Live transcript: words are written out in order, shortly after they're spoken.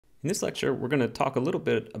In this lecture, we're going to talk a little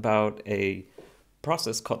bit about a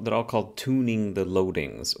process that I'll call tuning the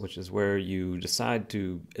loadings, which is where you decide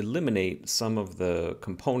to eliminate some of the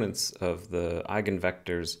components of the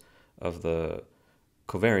eigenvectors of the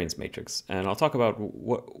covariance matrix. And I'll talk about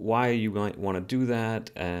why you might want to do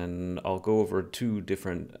that, and I'll go over two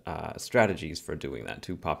different strategies for doing that,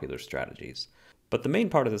 two popular strategies. But the main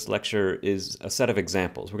part of this lecture is a set of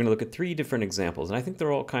examples. We're going to look at three different examples, and I think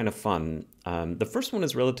they're all kind of fun. The first one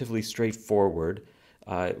is relatively straightforward.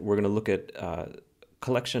 We're going to look at a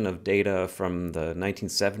collection of data from the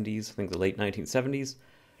 1970s, I think the late 1970s,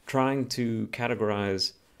 trying to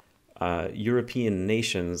categorize European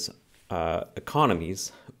nations'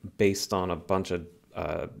 economies based on a bunch of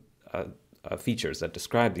features that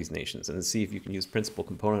describe these nations, and see if you can use principal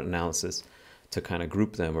component analysis to kind of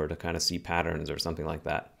group them or to kind of see patterns or something like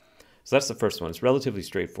that. So that's the first one. It's relatively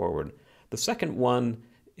straightforward. The second one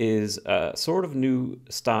is a sort of new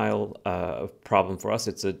style problem for us.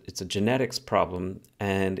 It's a genetics problem,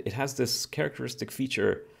 and it has this characteristic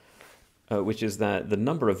feature which is that the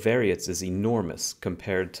number of variates is enormous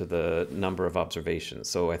compared to the number of observations.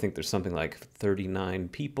 So I think there's something like 39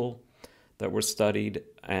 people that were studied,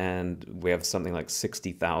 and we have something like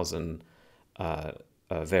 60,000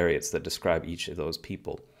 variates that describe each of those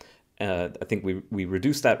people. I think we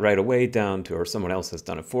reduced that right away down to, or someone else has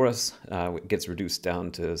done it for us. It gets reduced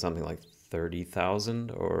down to something like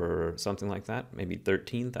 30,000 or something like that, maybe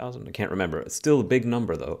 13,000. I can't remember. It's still a big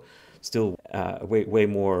number, though. Still way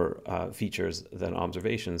more features than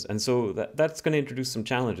observations, and so that's going to introduce some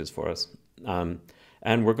challenges for us.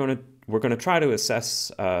 And we're going to try to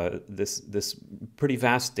assess this pretty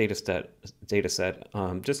vast data set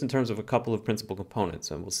just in terms of a couple of principal components,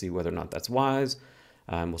 and we'll see whether or not that's wise.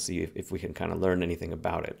 We'll see if we can kind of learn anything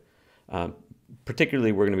about it.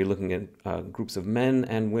 Particularly, we're going to be looking at groups of men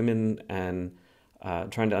and women and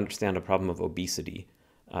trying to understand a problem of obesity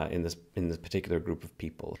in this particular group of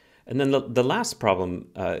people. And then the last problem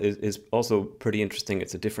is also pretty interesting.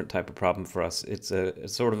 It's a different type of problem for us. It's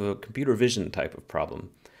sort of a computer vision type of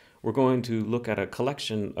problem. We're going to look at a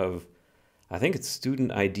collection of, I think it's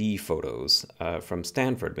student ID photos from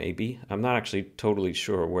Stanford, maybe. I'm not actually totally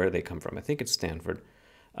sure where they come from. I think it's Stanford.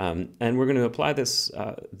 And we're going to apply this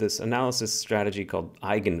analysis strategy called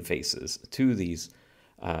eigenfaces to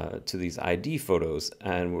these ID photos,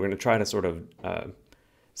 and we're going to try to sort of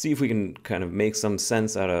see if we can kind of make some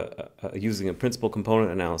sense out of using a principal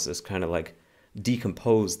component analysis, kind of like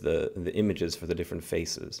decompose the images for the different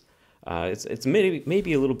faces. It's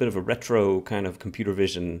maybe a little bit of a retro kind of computer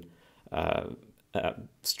vision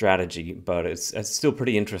strategy, but it's still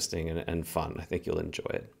pretty interesting and fun. I think you'll enjoy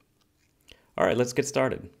it. All right, let's get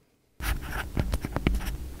started.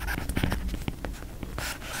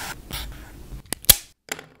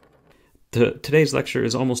 Today's lecture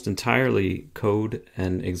is almost entirely code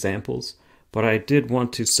and examples, but I did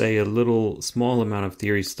want to say a little small amount of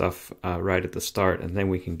theory stuff right at the start, and then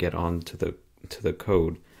we can get on to the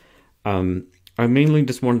code. I mainly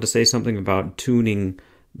just wanted to say something about tuning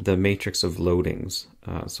the matrix of loadings.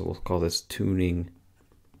 So we'll call this tuning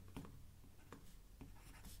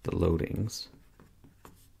the loadings.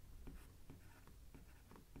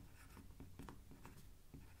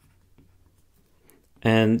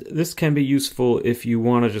 And this can be useful if you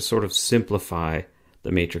want to just sort of simplify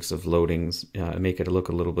the matrix of loadings, make it look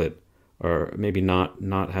a little bit, or maybe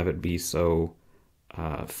not have it be so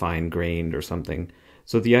fine-grained or something.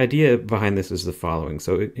 So the idea behind this is the following.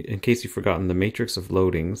 So in case you've forgotten, the matrix of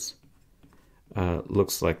loadings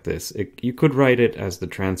looks like this. You could write it as the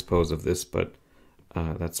transpose of this, but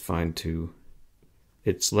that's fine too.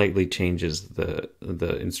 It slightly changes the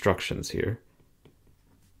instructions here.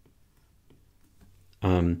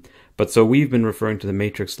 But so we've been referring to the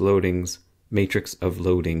matrix of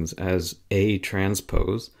loadings as A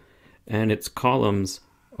transpose, and its columns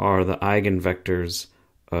are the eigenvectors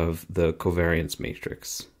of the covariance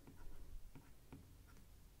matrix.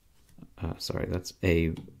 Sorry, that's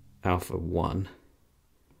A alpha 1,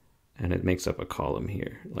 and it makes up a column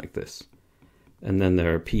here like this. And then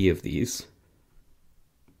there are P of these.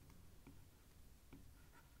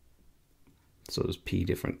 So there's P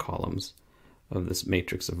different columns of this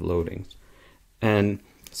matrix of loadings. And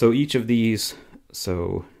so each of these,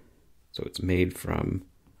 so it's made from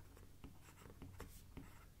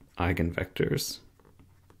eigenvectors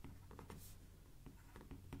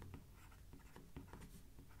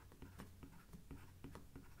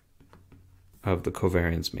of the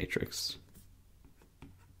covariance matrix.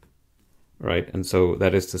 Right, and so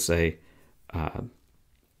that is to say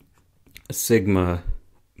sigma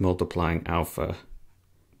multiplying alpha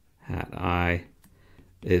hat I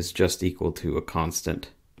is just equal to a constant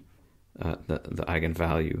the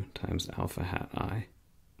eigenvalue times alpha hat I.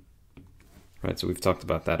 Right, so we've talked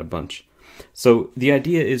about that a bunch. So the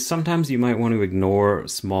idea is sometimes you might want to ignore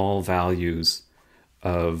small values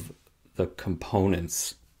of the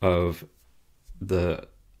components of the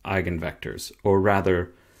eigenvectors, or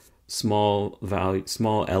rather small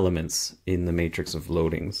elements in the matrix of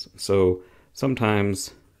loadings. So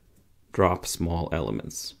sometimes drop small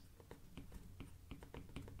elements.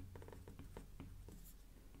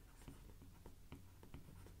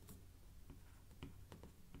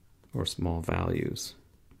 Or small values.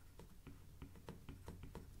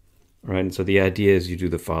 Right, and so the idea is you do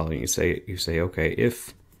the following. You say, okay,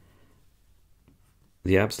 if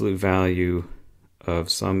the absolute value of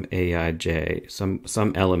some aij,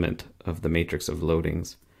 some element of the matrix of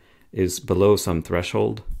loadings is below some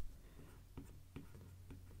threshold,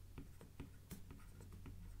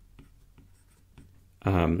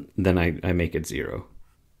 then I make it 0.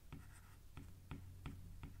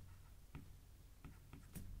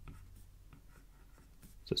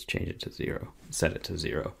 Just change it to 0, set it to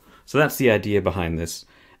 0. So that's the idea behind this.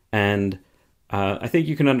 And I think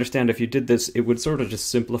you can understand if you did this, it would sort of just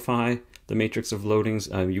simplify the matrix of loadings.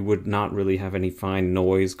 You would not really have any fine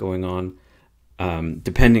noise going on,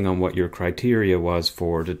 depending on what your criteria was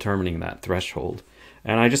for determining that threshold.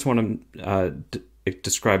 And I just want to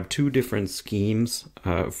describe two different schemes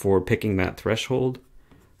for picking that threshold.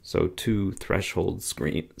 So two threshold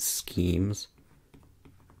schemes.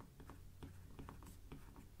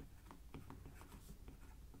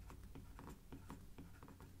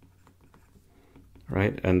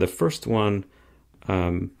 Right, and the first one,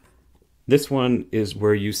 this one is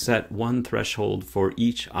where you set one threshold for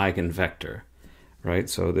each eigenvector, right?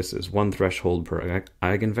 So this is one threshold per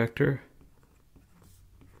eigenvector.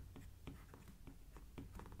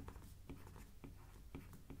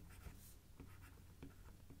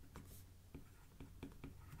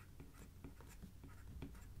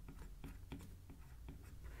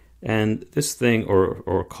 And this thing,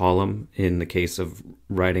 or column, in the case of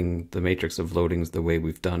writing the matrix of loadings the way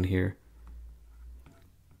we've done here,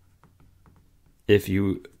 if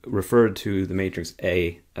you referred to the matrix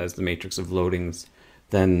A as the matrix of loadings,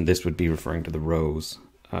 then this would be referring to the rows.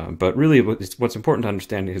 But really what's important to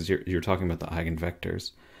understand is you're talking about the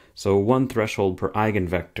eigenvectors. So one threshold per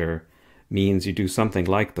eigenvector means you do something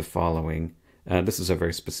like the following. This is a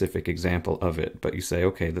very specific example of it, but you say,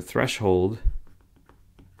 okay, the threshold,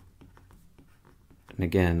 and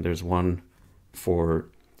again, there's one for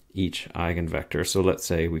each eigenvector. So let's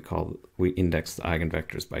say we index the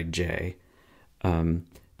eigenvectors by j,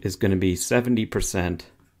 is going to be 70%,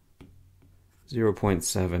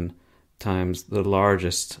 0.7 times the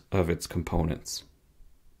largest of its components.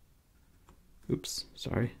 Oops,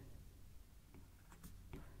 sorry.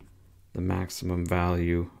 The maximum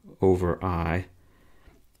value over I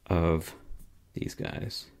of these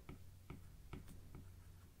guys.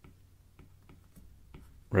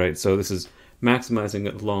 Right, so this is maximizing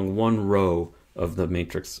along one row of the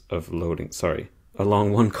matrix of loading,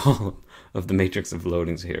 along one column of the matrix of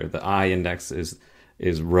loadings here. The I index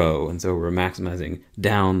is row, and so we're maximizing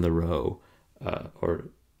down the row,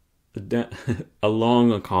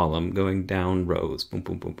 along a column, going down rows. Boom,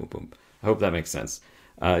 boom, boom, boom, boom. I hope that makes sense.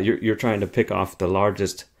 You're trying to pick off the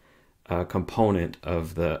largest component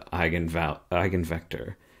of the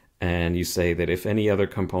eigenvector. And you say that if any other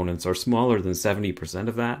components are smaller than 70%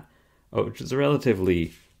 of that, which is a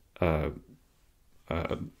relatively, I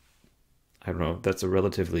don't know, that's a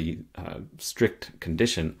relatively strict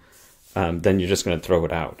condition, then you're just going to throw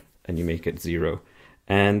it out and you make it 0.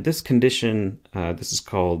 And this condition, this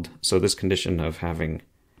condition of having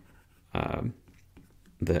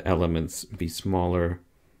the elements be smaller,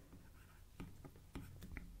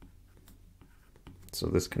 so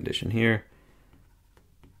this condition here,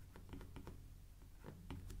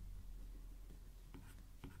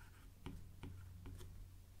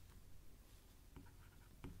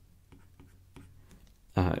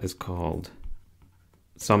 is called,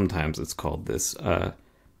 sometimes it's called this, I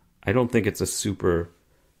don't think it's a super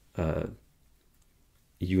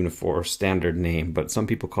uniform or standard name, but some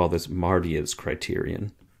people call this Mardia's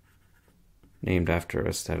criterion, named after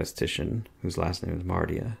a statistician whose last name is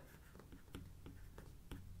Mardia.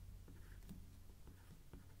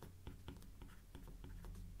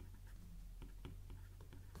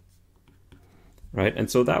 Right, and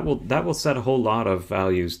so that will set a whole lot of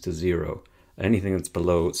values to 0. Anything that's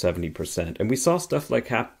below 70%. And we saw stuff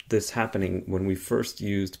like this happening when we first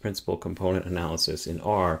used principal component analysis in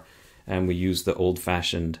R, and we used the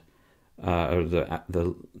old-fashioned, or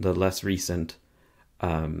the less recent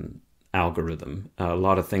algorithm. A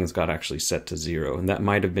lot of things got actually set to 0, and that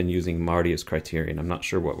might have been using Marty's criterion. I'm not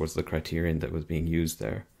sure what was the criterion that was being used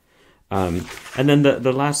there. And then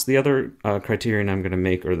the other criterion I'm going to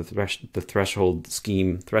make, or the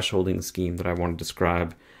thresholding scheme that I want to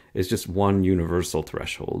describe, is just one universal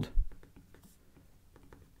threshold.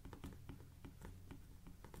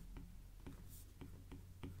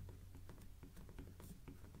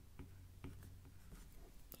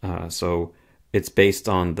 So it's based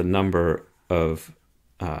on the number of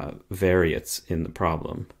variates in the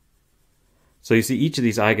problem. So you see each of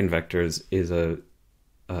these eigenvectors is a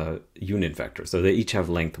unit vector, so they each have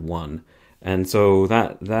length 1. And so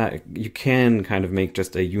that you can kind of make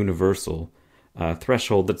just a universal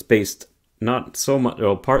threshold that's based not so much,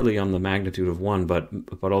 well, partly on the magnitude of 1,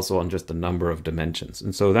 but also on just the number of dimensions.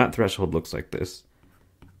 And so that threshold looks like this.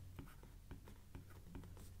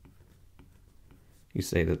 You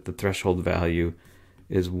say that the threshold value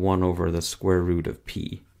is 1 over the square root of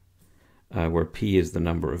p, where p is the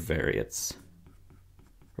number of variates,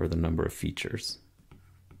 or the number of features.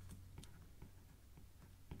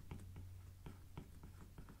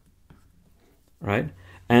 Right?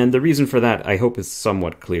 And the reason for that, I hope, is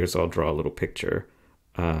somewhat clear, so I'll draw a little picture.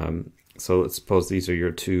 So let's suppose these are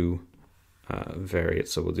your two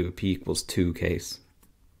variates, so we'll do a p equals 2 case.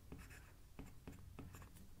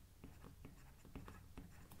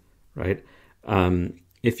 Right?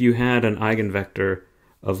 If you had an eigenvector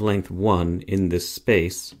of length 1 in this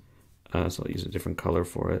space, so I'll use a different color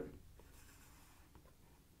for it.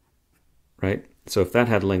 Right? So if that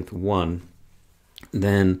had length 1,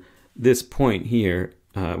 then this point here,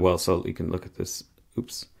 well, so you can look at this,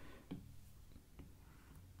 oops.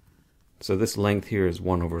 So this length here is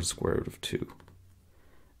 1 over square root of 2.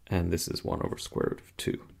 And this is 1 over square root of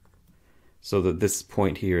 2. So that this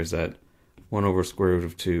point here is at 1 over square root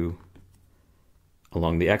of 2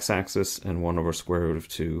 along the x-axis, and 1 over square root of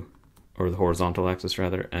 2, or the horizontal axis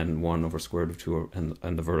rather, and 1 over square root of 2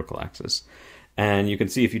 and the vertical axis. And you can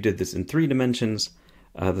see if you did this in 3 dimensions,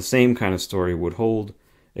 the same kind of story would hold,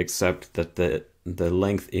 except that the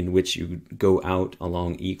length in which you go out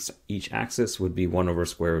along each axis would be 1 over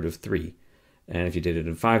square root of 3. And if you did it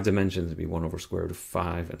in 5 dimensions, it'd be 1 over square root of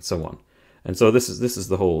 5, and so on. And so this is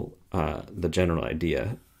the whole, the general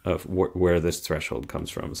idea of where this threshold comes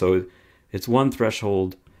from. So it's one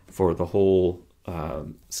threshold for the whole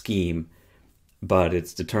scheme, but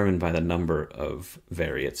it's determined by the number of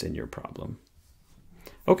variates in your problem.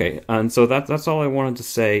 Okay, and so that's all I wanted to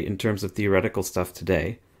say in terms of theoretical stuff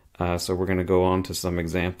today. So we're going to go on to some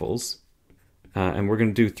examples, and we're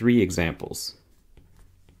going to do 3 examples.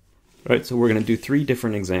 Right, so we're going to do 3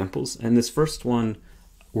 different examples, and this first one,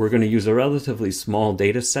 we're going to use a relatively small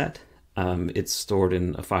data set. It's stored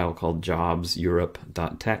in a file called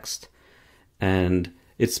jobs.europe.txt, and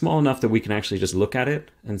it's small enough that we can actually just look at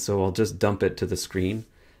it, and so I'll just dump it to the screen,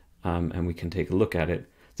 and we can take a look at it.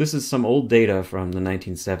 This is some old data from the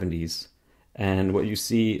 1970s, and what you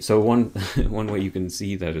see, so one way you can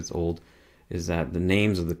see that it's old is that the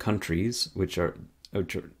names of the countries, which are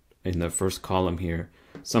in the first column here,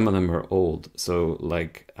 some of them are old. So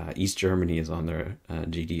like East Germany is on there,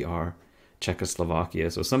 GDR,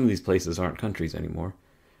 Czechoslovakia. So some of these places aren't countries anymore.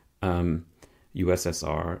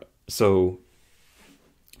 USSR. So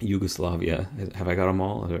Yugoslavia. Have I got them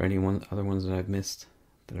all? Are there any other ones that I've missed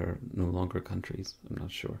that are no longer countries? I'm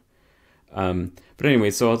not sure. But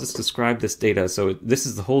anyway, so I'll just describe this data. So this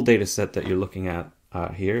is the whole data set that you're looking at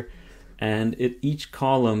here. And each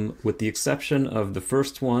column, with the exception of the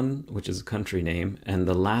first one, which is a country name, and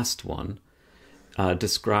the last one,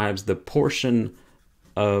 describes the portion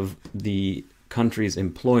of the country's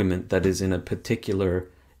employment that is in a particular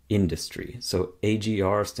industry. So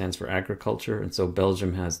AGR stands for agriculture, and so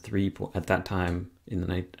Belgium has at that time, I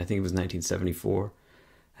think it was 1974,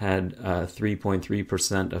 had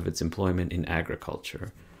 3.3% of its employment in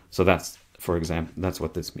agriculture. So that's, for example, that's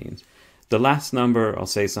what this means. The last number I'll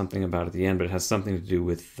say something about at the end, but it has something to do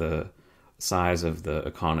with the size of the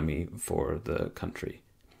economy for the country.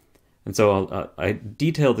 And so I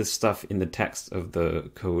detail this stuff in the text of the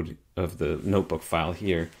code of the notebook file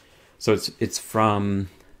here. So it's from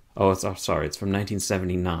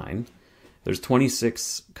 1979. There's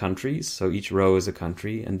 26 countries, so each row is a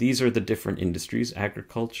country, and these are the different industries: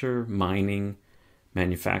 agriculture, mining,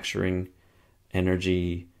 manufacturing,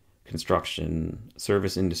 energy, construction,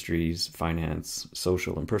 service industries, finance,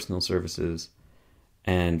 social and personal services,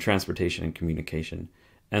 and transportation and communication.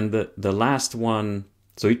 And the last one,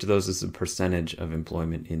 so each of those is a percentage of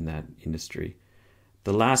employment in that industry.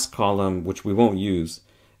 The last column, which we won't use,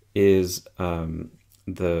 is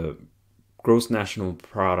the gross national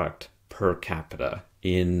product per capita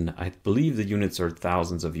in, I believe the units are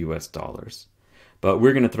thousands of US dollars. But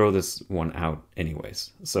we're going to throw this one out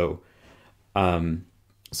anyways. So we're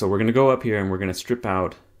going to go up here and we're going to strip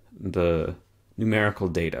out the numerical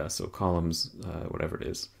data. So columns, whatever it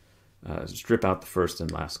is, strip out the first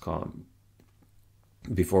and last column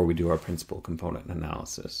before we do our principal component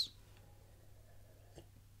analysis.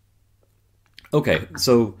 Okay,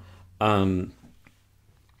 so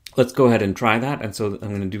let's go ahead and try that. And so I'm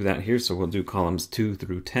going to do that here. So we'll do columns 2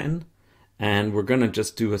 through 10. And we're going to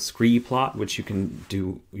just do a scree plot, which you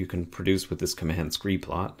can produce with this command scree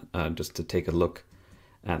plot, just to take a look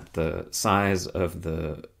at the size of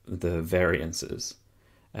the variances.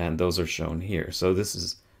 And those are shown here. So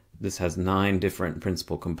this has 9 different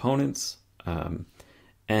principal components,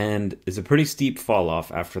 and is a pretty steep fall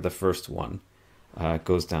off after the first one. It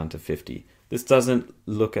goes down to 50. This doesn't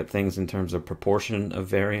look at things in terms of proportion of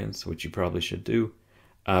variance, which you probably should do.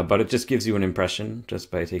 But it just gives you an impression,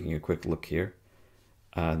 just by taking a quick look here,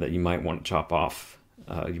 that you might want to chop off.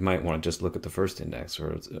 You might want to just look at the first index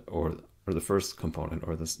or the first component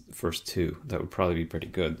or the first 2. That would probably be pretty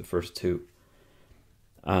good, the first 2.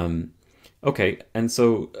 Okay, and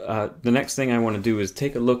so the next thing I want to do is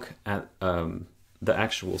take a look at the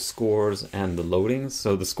actual scores and the loadings.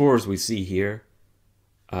 So the scores we see here,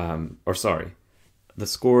 the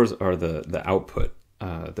scores are the output,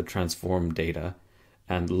 the transformed data.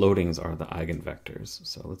 And the loadings are the eigenvectors.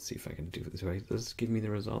 So let's see if I can do this. Does this give me the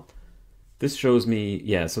result? This shows me,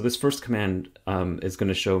 yeah, so this first command is going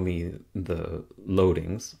to show me the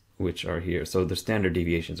loadings, which are here. So the standard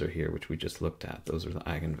deviations are here, which we just looked at. Those are the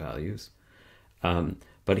eigenvalues.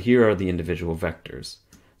 But here are the individual vectors.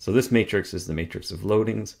 So this matrix is the matrix of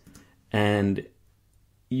loadings. And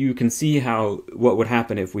you can see what would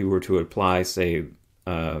happen if we were to apply, say,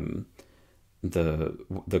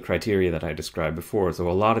 the criteria that I described before. So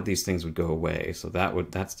a lot of these things would go away. So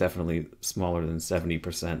that's definitely smaller than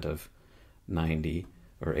 70% of 90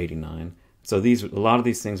 or 89. So a lot of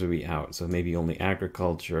these things would be out. So maybe only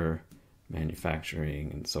agriculture,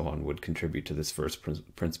 manufacturing, and so on would contribute to this first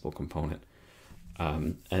principal component.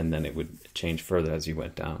 And then it would change further as you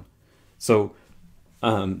went down. So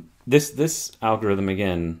this algorithm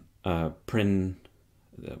again,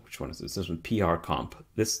 which one is this? This one, PR comp.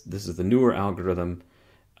 This is the newer algorithm,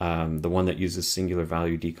 the one that uses singular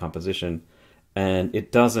value decomposition, and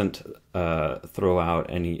it doesn't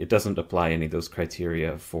it doesn't apply any of those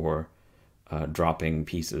criteria for dropping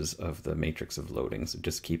pieces of the matrix of loadings. It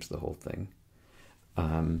just keeps the whole thing.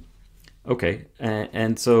 Okay,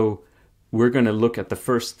 and so we're going to look at the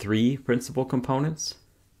first 3 principal components,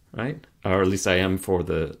 right? Or at least I am for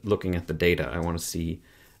looking at the data. I want to see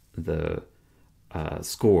the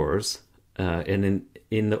scores, and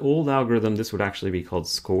in the old algorithm this would actually be called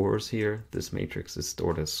scores here. This matrix is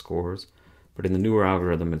stored as scores, but in the newer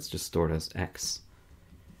algorithm it's just stored as X,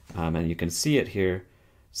 and you can see it here.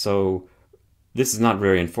 So this is not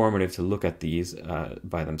very informative to look at these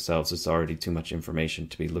by themselves. It's already too much information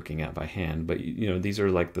to be looking at by hand, but these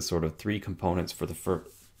are like the sort of 3 components for the first.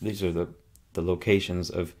 These are the locations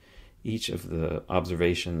of each of the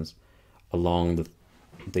observations along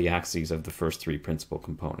the axes of the first 3 principal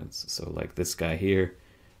components. So like this guy here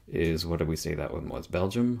is, what did we say that one was?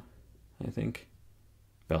 Belgium, I think.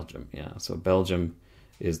 Belgium, yeah. So Belgium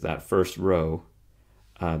is that first row,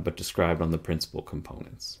 but described on the principal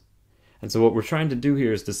components. And so what we're trying to do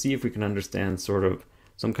here is to see if we can understand sort of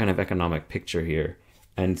some kind of economic picture here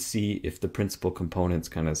and see if the principal components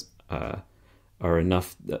kind of are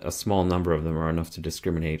enough, a small number of them are enough to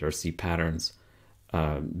discriminate or see patterns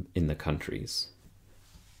in the countries.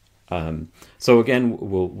 So again,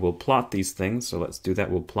 we'll plot these things. So let's do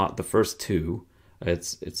that. We'll plot the first 2.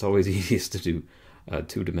 It's always easiest to do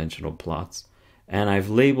 2-dimensional plots. And I've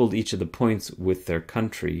labeled each of the points with their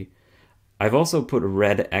country. I've also put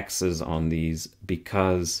red X's on these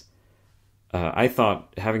because I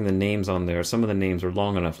thought having the names on there, some of the names are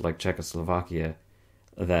long enough, like Czechoslovakia,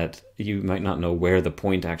 that you might not know where the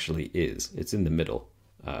point actually is. It's in the middle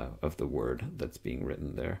of the word that's being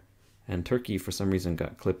written there. And Turkey, for some reason,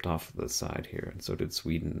 got clipped off the side here, and so did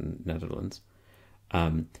Sweden and Netherlands.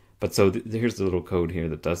 But so here's the little code here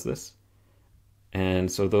that does this.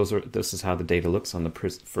 And so this is how the data looks on the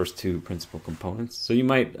first 2 principal components. So you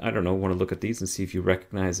might, I don't know, want to look at these and see if you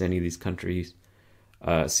recognize any of these countries,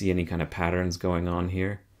 see any kind of patterns going on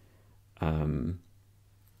here. I'm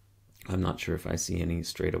not sure if I see any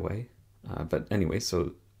straight away. But anyway,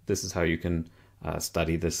 so this is how you can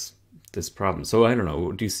study this problem. So I don't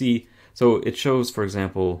know, do you see, so it shows, for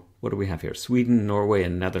example, what do we have here? Sweden, Norway,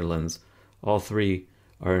 and Netherlands, all 3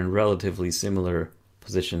 are in relatively similar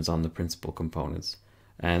positions on the principal components.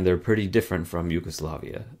 and they're pretty different from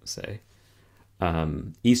Yugoslavia, say.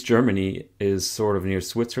 East Germany is sort of near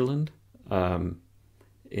Switzerland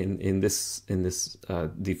in this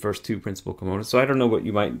the first two principal components. So I don't know what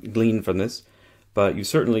you might glean from this, but you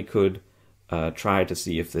certainly could try to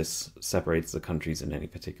see if this separates the countries in any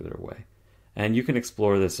particular way. And you can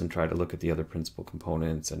explore this and try to look at the other principal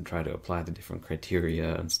components and try to apply the different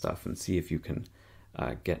criteria and stuff and see if you can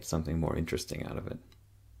get something more interesting out of it.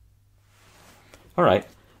 All right.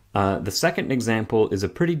 The second example is a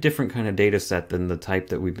pretty different kind of data set than the type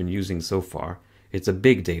that we've been using so far. It's a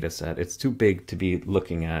big data set. It's too big to be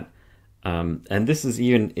looking at. And this is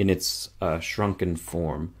even in its shrunken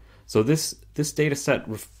form. So this data set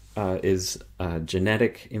is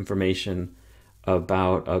genetic information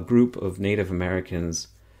about a group of Native Americans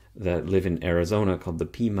that live in Arizona called the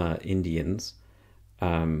Pima Indians.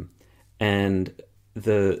 And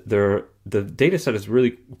the data set is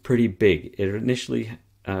really pretty big. It initially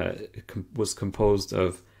was composed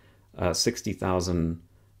of 60,000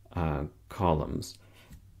 columns,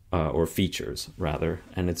 or features, rather,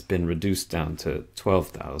 and it's been reduced down to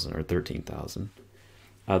 12,000 or 13,000.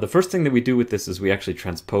 The first thing that we do with this is we actually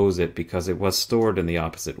transpose it because it was stored in the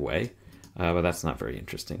opposite way, but that's not very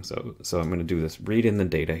interesting. So I'm going to do this, read in the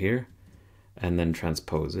data here, and then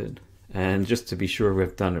transpose it. And just to be sure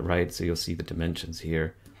we've done it right, so you'll see the dimensions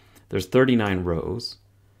here. There's 39 rows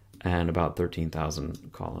and about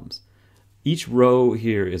 13,000 columns. Each row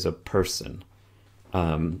here is a person,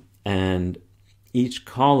 and each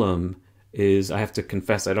column is, I have to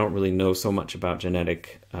confess, I don't really know so much about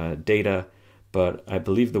genetic data, but I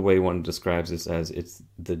believe the way one describes this as it's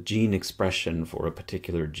the gene expression for a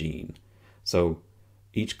particular gene. So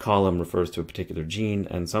each column refers to a particular gene,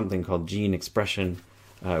 and something called gene expression,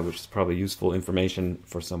 which is probably useful information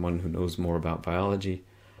for someone who knows more about biology,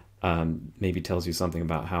 maybe tells you something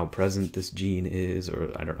about how present this gene is,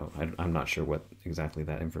 or I don't know. I'm not sure what exactly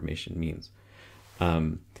that information means.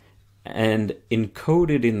 And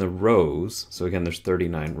encoded in the rows, so again there's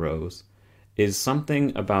 39 rows, is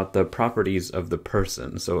something about the properties of the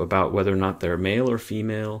person. So about whether or not they're male or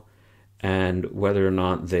female, and whether or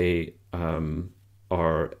not they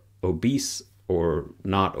are obese or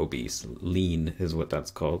not obese. Lean is what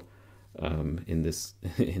that's called in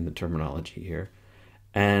the terminology here.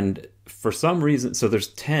 And for some reason, so there's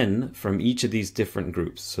 10 from each of these different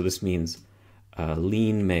groups. So this means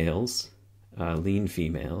lean males, lean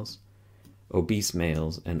females, obese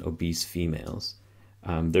males, and obese females.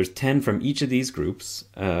 There's 10 from each of these groups,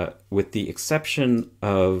 with the exception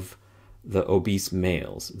of the obese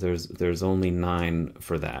males. There's only 9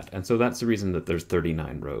 for that. And so that's the reason that there's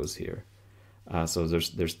 39 rows here. So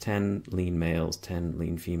there's 10 lean males, 10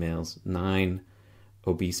 lean females, 9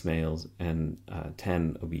 obese males, and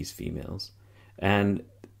 10 obese females. And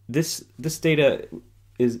this data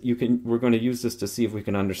is, we're going to use this to see if we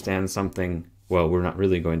can understand something. Well, we're not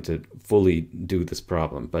really going to fully do this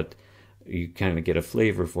problem, but you kind of get a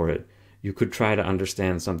flavor for it. You could try to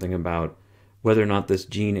understand something about whether or not this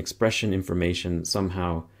gene expression information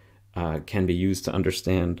somehow can be used to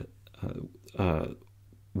understand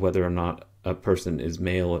whether or not a person is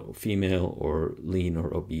male or female or lean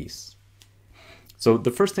or obese. So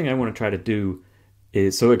the first thing I want to try to do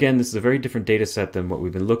is, so again, this is a very different data set than what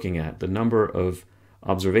we've been looking at. The number of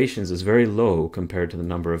observations is very low compared to the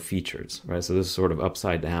number of features, right? So this is sort of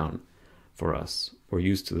upside down for us. We're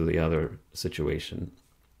used to the other situation.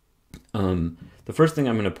 The first thing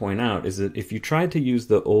I'm going to point out is that if you try to use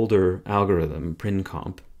the older algorithm,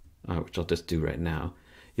 princomp, which I'll just do right now,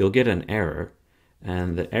 you'll get an error,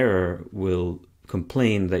 and the error will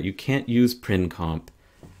complain that you can't use princomp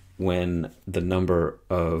when the number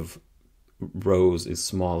of rows is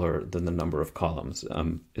smaller than the number of columns.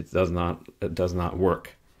 It does not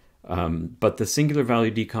work. But the singular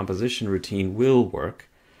value decomposition routine will work,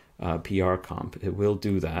 prcomp. It will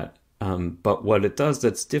do that. But what it does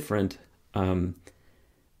that's different,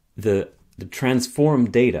 the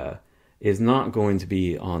transformed data is not going to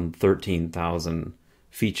be on 13,000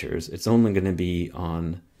 features. It's only going to be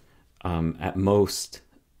on, at most,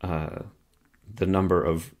 the number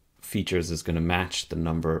of features is going to match the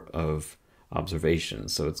number of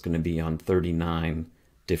observations. So it's going to be on 39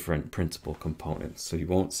 different principal components. So you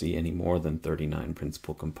won't see any more than 39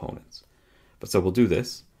 principal components. But so we'll do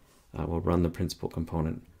this. We'll run the principal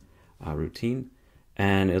component routine,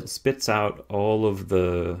 and it spits out all of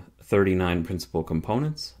the 39 principal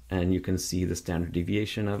components, and you can see the standard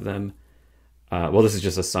deviation of them. Well, this is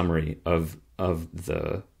just a summary of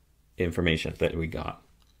the information that we got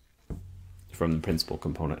from the principal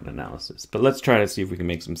component analysis. But let's try to see if we can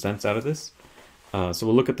make some sense out of this. So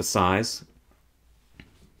we'll look at the size.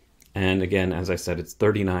 And again, as I said, it's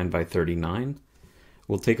 39 by 39.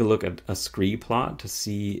 We'll take a look at a scree plot to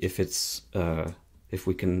see if it's if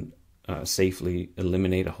we can safely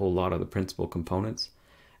eliminate a whole lot of the principal components.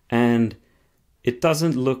 And it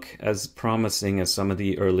doesn't look as promising as some of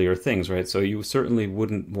the earlier things, right? So you certainly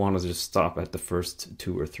wouldn't want to just stop at the first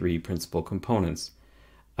 2 or 3 principal components.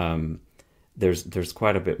 There's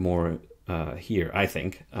quite a bit more here, I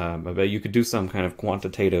think. But you could do some kind of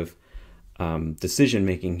quantitative decision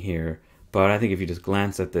making here. But I think if you just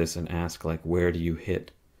glance at this and ask, like, where do you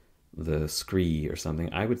hit the scree or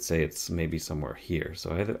something, I would say it's maybe somewhere here.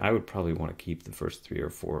 So I would probably want to keep the first 3 or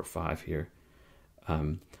 4 or 5 here.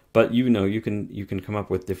 But you can come up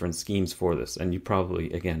with different schemes for this, and you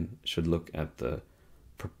probably, again, should look at the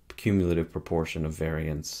cumulative proportion of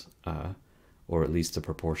variance, or at least the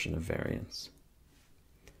proportion of variance.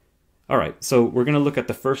 All right, so we're going to look at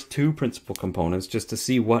the first 2 principal components just to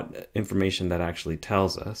see what information that actually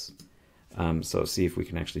tells us. So see if we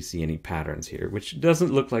can actually see any patterns here, which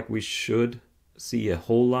doesn't look like we should see a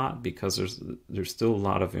whole lot because there's still a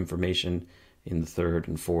lot of information in the 3rd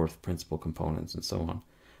and 4th principal components and so on.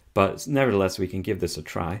 But nevertheless, we can give this a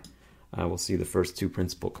try. We'll see the first 2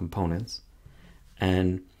 principal components.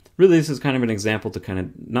 And really, this is kind of an example to kind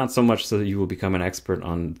of, not so much so that you will become an expert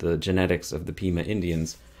on the genetics of the Pima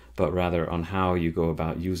Indians, but rather on how you go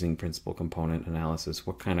about using principal component analysis.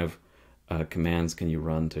 What kind of commands can you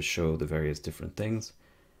run to show the various different things?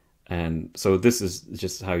 And so this is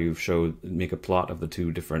just how you make a plot of the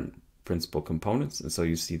 2 different principal components. And so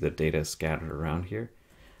you see the data scattered around here.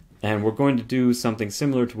 And we're going to do something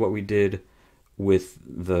similar to what we did with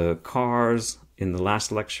the cars in the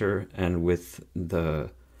last lecture and with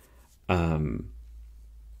the, what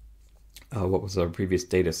was our previous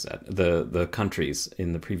data set? The countries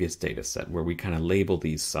in the previous data set, where we kind of label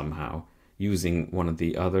these somehow using one of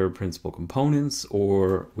the other principal components,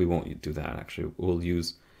 or we won't do that actually. We'll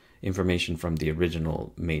use information from the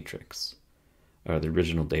original matrix, or the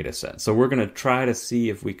original data set. So we're going to try to see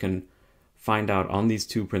if we can find out on these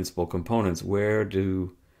 2 principal components, where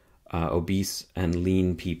do obese and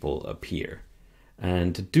lean people appear.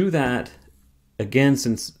 And to do that, again,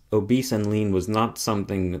 since obese and lean was not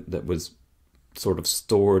something that was sort of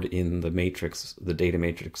stored in the matrix, the data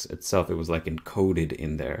matrix itself, it was like encoded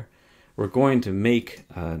in there, we're going to make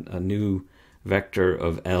a new vector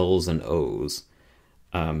of L's and O's.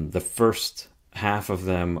 The first half of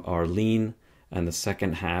them are lean, and the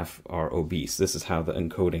second half are obese. This is how the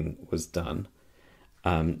encoding was done.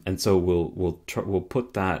 And so we'll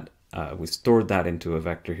put that, we stored that into a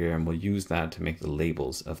vector here, and we'll use that to make the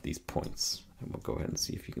labels of these points. And we'll go ahead and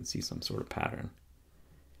see if you can see some sort of pattern.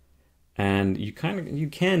 And you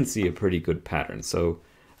can see a pretty good pattern. So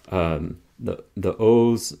the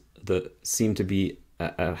O's seem to be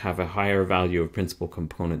have a higher value of principal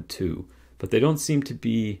component 2, but they don't seem to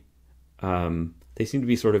be they seem to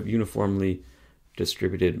be sort of uniformly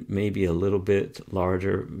distributed, maybe a little bit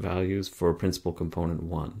larger values for principal component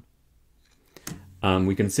 1.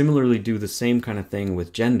 We can similarly do the same kind of thing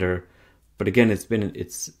with gender, but again, it's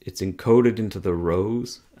encoded into the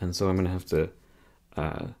rows, and so I'm going to have to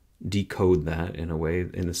decode that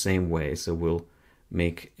in the same way. So we'll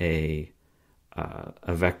make a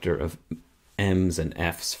vector of M's and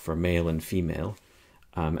F's for male and female,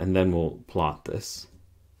 and then we'll plot this.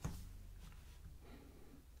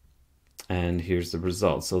 And here's the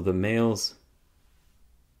result. So the males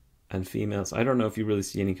and females, I don't know if you really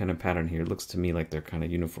see any kind of pattern here. It looks to me like they're kind of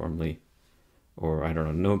uniformly, or I don't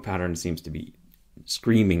know, no pattern seems to be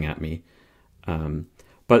screaming at me.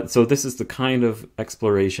 But so this is the kind of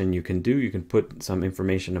exploration you can do. You can put some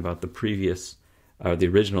information about the previous, the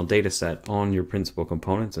original data set on your principal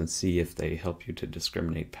components and see if they help you to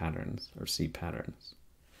discriminate patterns or see patterns.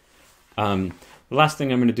 The last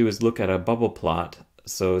thing I'm going to do is look at a bubble plot.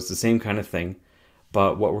 So it's the same kind of thing,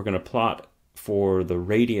 but what we're going to plot for the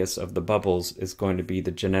radius of the bubbles is going to be the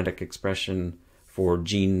genetic expression for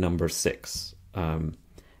gene number 6.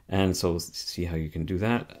 And so let's see how you can do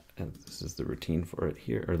that. And this is the routine for it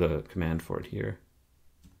here, or the command for it here.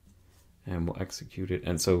 And we'll execute it.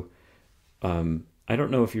 And so I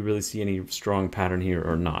don't know if you really see any strong pattern here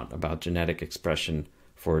or not about genetic expression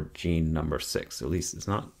for gene number 6. At least it's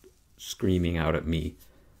not screaming out at me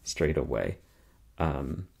straight away.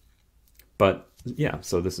 But yeah,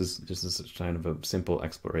 so this is kind of a simple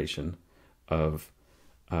exploration of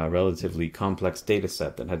a relatively complex data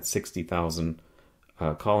set that had 60,000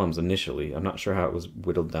 columns initially. I'm not sure how it was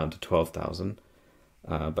whittled down to 12,000,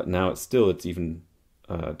 but now it's even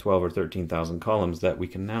 12 or 13,000 columns that we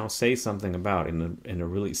can now say something about in a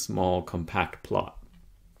really small, compact plot.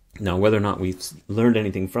 Now, whether or not we've learned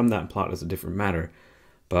anything from that plot is a different matter,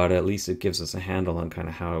 but at least it gives us a handle on kind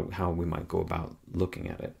of how we might go about looking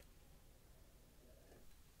at it,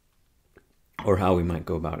 or how we might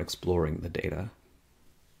go about exploring the data.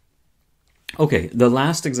 Okay, the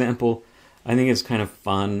last example I think is kind of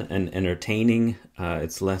fun and entertaining.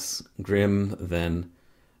 It's less grim than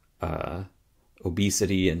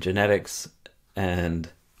obesity and genetics, and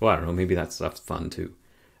well, I don't know, maybe that stuff's fun too.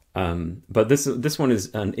 But this one is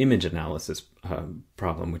an image analysis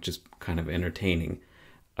problem, which is kind of entertaining.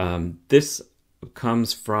 This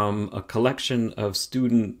comes from a collection of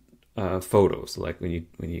student photos, like when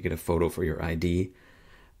you get a photo for your ID.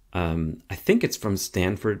 I think it's from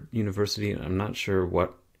Stanford University. I'm not sure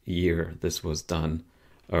what year this was done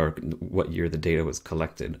or what year the data was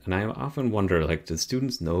collected. And I often wonder, like, do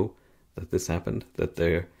students know that this happened, that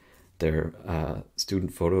their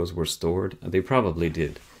student photos were stored? They probably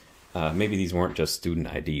did. Maybe these weren't just student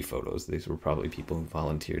ID photos. These were probably people who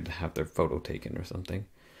volunteered to have their photo taken or something.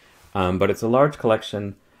 But it's a large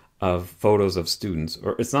collection of photos of students,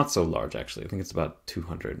 or it's not so large actually. I think it's about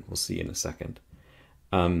 200. We'll see in a second.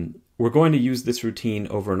 We're going to use this routine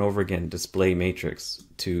over and over again, display matrix,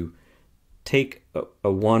 to take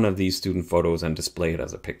a one of these student photos and display it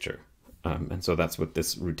as a picture. And so that's what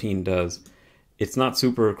this routine does. It's not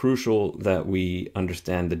super crucial that we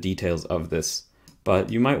understand the details of this,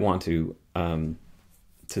 but you might want to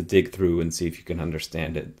dig through and see if you can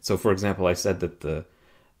understand it. So for example, I said that the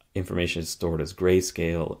information is stored as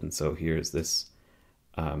grayscale, and so here's this,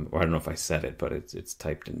 or I don't know if I said it, but it's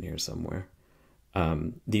typed in here somewhere.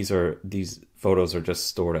 These photos are just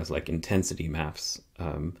stored as like intensity maps,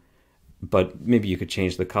 but maybe you could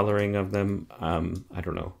change the coloring of them. I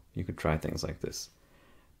don't know. You could try things like this.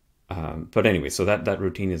 But anyway, so that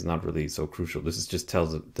routine is not really so crucial.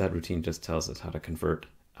 That routine just tells us how to convert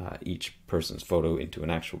each person's photo into an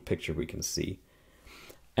actual picture we can see.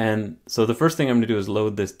 And so the first thing I'm going to do is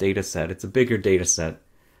load this data set. It's a bigger data set.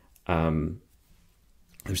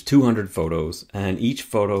 There's 200 photos, and each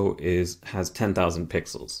photo has 10,000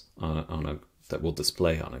 pixels that will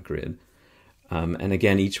display on a grid. And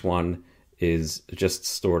again, each one is just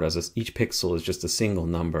stored as each pixel is just a single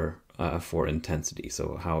number for intensity,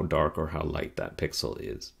 so how dark or how light that pixel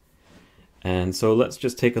is. And so let's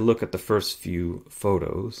just take a look at the first few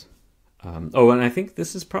photos. And I think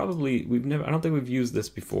this is probably, I don't think we've used this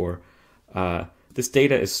before. This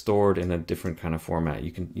data is stored in a different kind of format.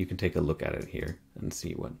 You can take a look at it here and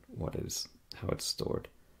see how it's stored.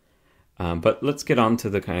 But let's get on to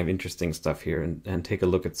the kind of interesting stuff here and take a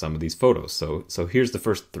look at some of these photos. So here's the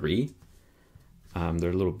first three. They're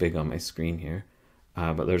a little big on my screen here,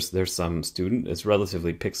 but there's some student. It's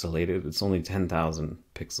relatively pixelated. It's only 10,000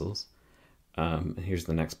 pixels. And here's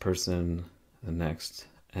the next person, the next,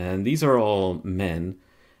 and these are all men.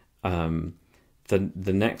 The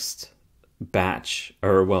next batch,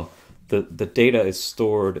 the data is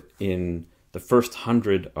stored in the first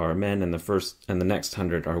 100 are men, and the next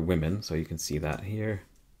 100 are women. So you can see that here.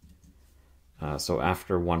 So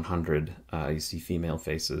after 100, you see female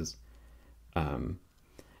faces. So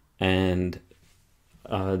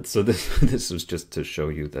this was just to show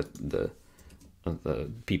you that the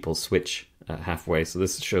people switch halfway. So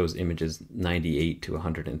this shows images 98 to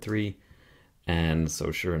 103, and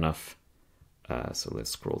so sure enough, so let's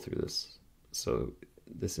scroll through this. So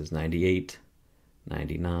this is 98,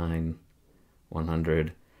 99,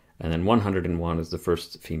 100, and then 101 is the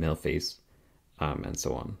first female face, and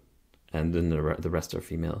so on, and then the rest are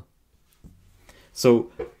female.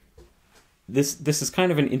 So this is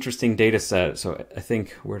kind of an interesting data set. So I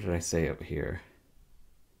think, where did I say up here?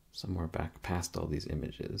 Somewhere back past all these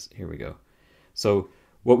images. Here we go. So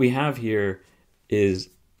what we have here is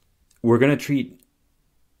we're going to treat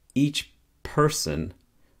each person's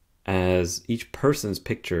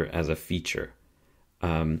picture as a feature.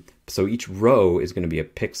 So each row is going to be a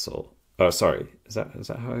pixel. Oh, sorry. Is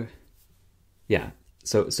that how? Yeah.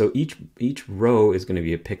 So each row is going to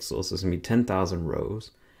be a pixel. So it's going to be 10,000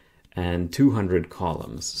 rows and 200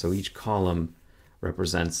 columns. So each column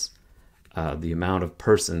represents the amount of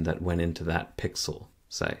person that went into that pixel,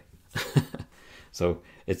 say. So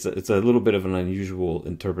it's a little bit of an unusual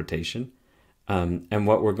interpretation. And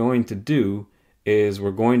what we're going to do is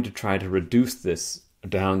we're going to try to reduce this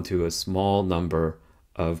down to a small number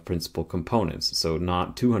of principal components. So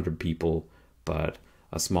not 200 people, but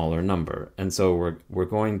a smaller number. And so we're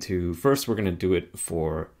going to do it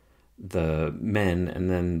for the men, and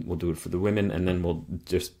then we'll do it for the women, and then we'll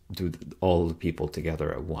just do all the people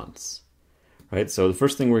together at once. Right? So the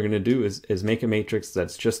first thing we're going to do is make a matrix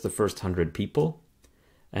that's just the first 100 people,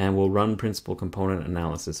 and we'll run principal component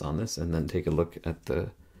analysis on this, and then take a look at the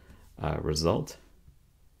result.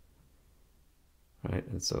 right?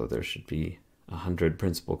 And so there should be 100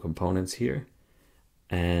 principal components here.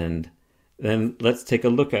 And then let's take a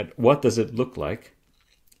look at what does it look like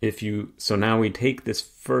if you, so now we take this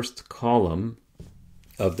first column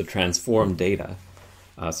of the transformed data,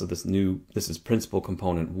 so this is principal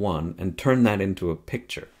component 1, and turn that into a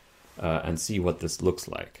picture and see what this looks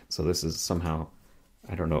like. So this is somehow,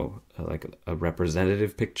 I don't know, like a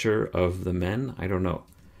representative picture of the men, I don't know.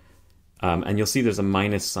 And you'll see there's a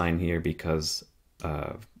minus sign here because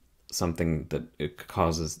something that it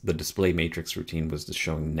causes the display matrix routine was just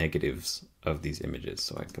showing negatives of these images.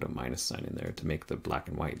 So I put a minus sign in there to make the black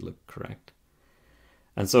and white look correct.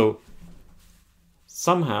 And so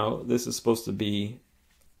somehow this is supposed to be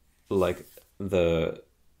like the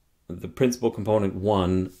principal component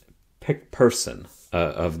 1 person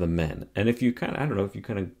of the men. And if you kind of, I don't know, if you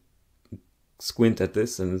kind of squint at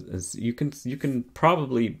this, and you can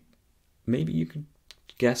probably, maybe you could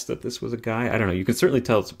guess that this was a guy. I don't know. You can certainly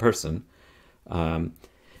tell it's a person.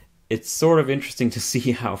 It's sort of interesting to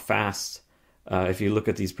see how fast, if you look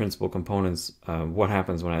at these principal components, what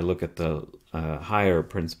happens when I look at the higher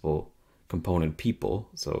principal component people.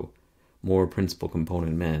 So more principal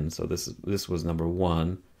component men. So this was number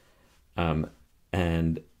 1.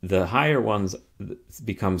 And the higher ones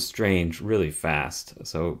become strange really fast.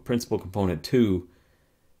 So principal component 2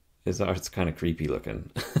 it's kind of creepy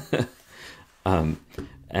looking.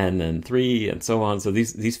 And then 3 and so on. So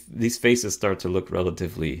these faces start to look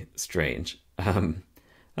relatively strange. I don't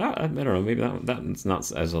know, maybe that's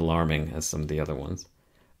not as alarming as some of the other ones.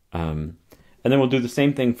 And then we'll do the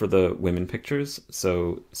same thing for the women pictures.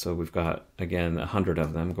 So we've got, again, 100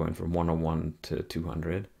 of them going from 101 to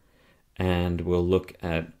 200. And we'll look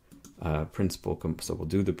at so we'll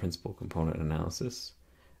do the principal component analysis.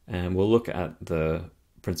 And we'll look at the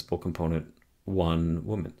principal component 1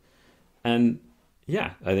 woman. And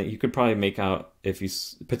yeah, I think you could probably make out,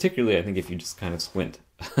 particularly I think if you just kind of squint,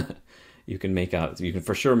 you can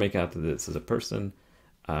for sure make out that this is a person.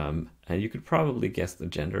 And you could probably guess the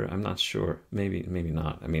gender. I'm not sure. Maybe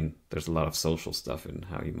not. I mean, there's a lot of social stuff in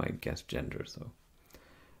how you might guess gender. So,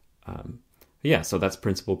 yeah, so that's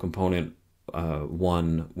principal component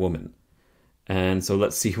 1 woman. And so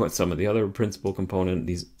let's see what some of the other principal component,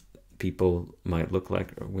 these people might look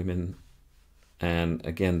like, or women. And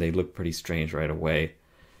again, they look pretty strange right away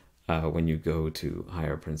when you go to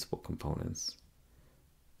higher principal components.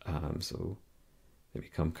 So they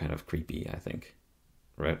become kind of creepy, I think.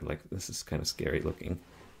 Right? Like, this is kind of scary looking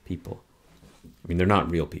people. I mean, they're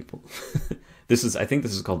not real people. I think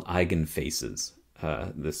this is called eigenfaces,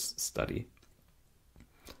 this study.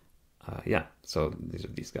 Yeah, so these are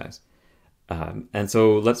these guys. And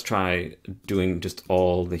so let's try doing just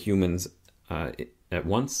all the humans at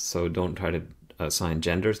once. So don't try to assign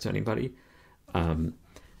genders to anybody. And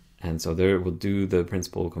so there we'll do the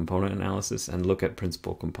principal component analysis and look at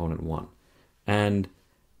principal component 1. And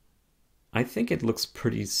I think it looks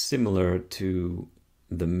pretty similar to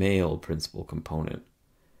the male principal component.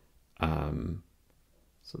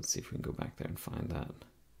 So let's see if we can go back there and find that.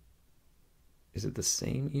 Is it the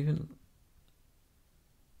same even?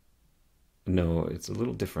 No, it's a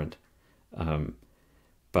little different.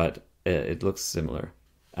 But it looks similar.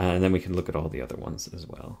 And then we can look at all the other ones as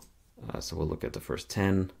well. So we'll look at the first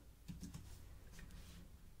 10.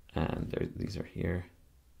 And these are here.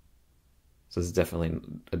 So this is definitely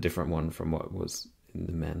a different one from what was in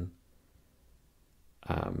the men.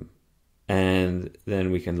 And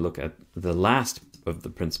then we can look at the last of the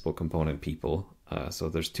principal component people. So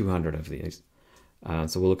there's 200 of these.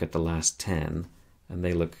 So we'll look at the last 10. And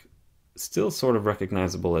they look still sort of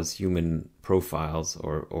recognizable as human profiles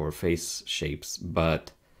or face shapes.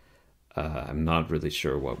 But I'm not really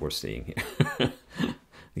sure what we're seeing here.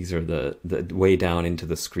 These are the way down into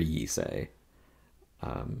the scree, say.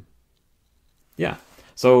 Yeah,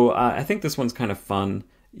 so I think this one's kind of fun.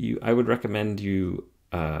 I would recommend you,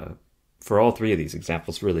 for all 3 of these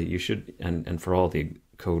examples, really, you should, and for all the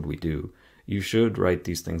code we do, you should write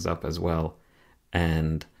these things up as well,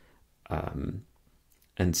 and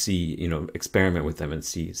see, experiment with them and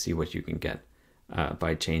see what you can get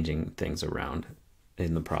by changing things around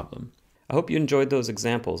in the problem. I hope you enjoyed those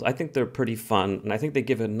examples. I think they're pretty fun, and I think they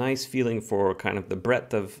give a nice feeling for kind of the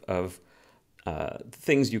breadth of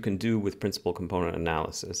things you can do with principal component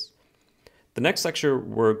analysis. The next lecture,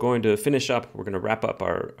 we're going to finish up, we're going to wrap up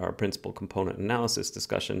our principal component analysis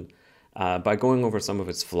discussion by going over some of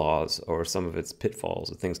its flaws or some of its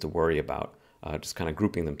pitfalls or things to worry about, just kind of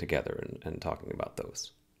grouping them together and talking about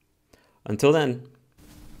those. Until then.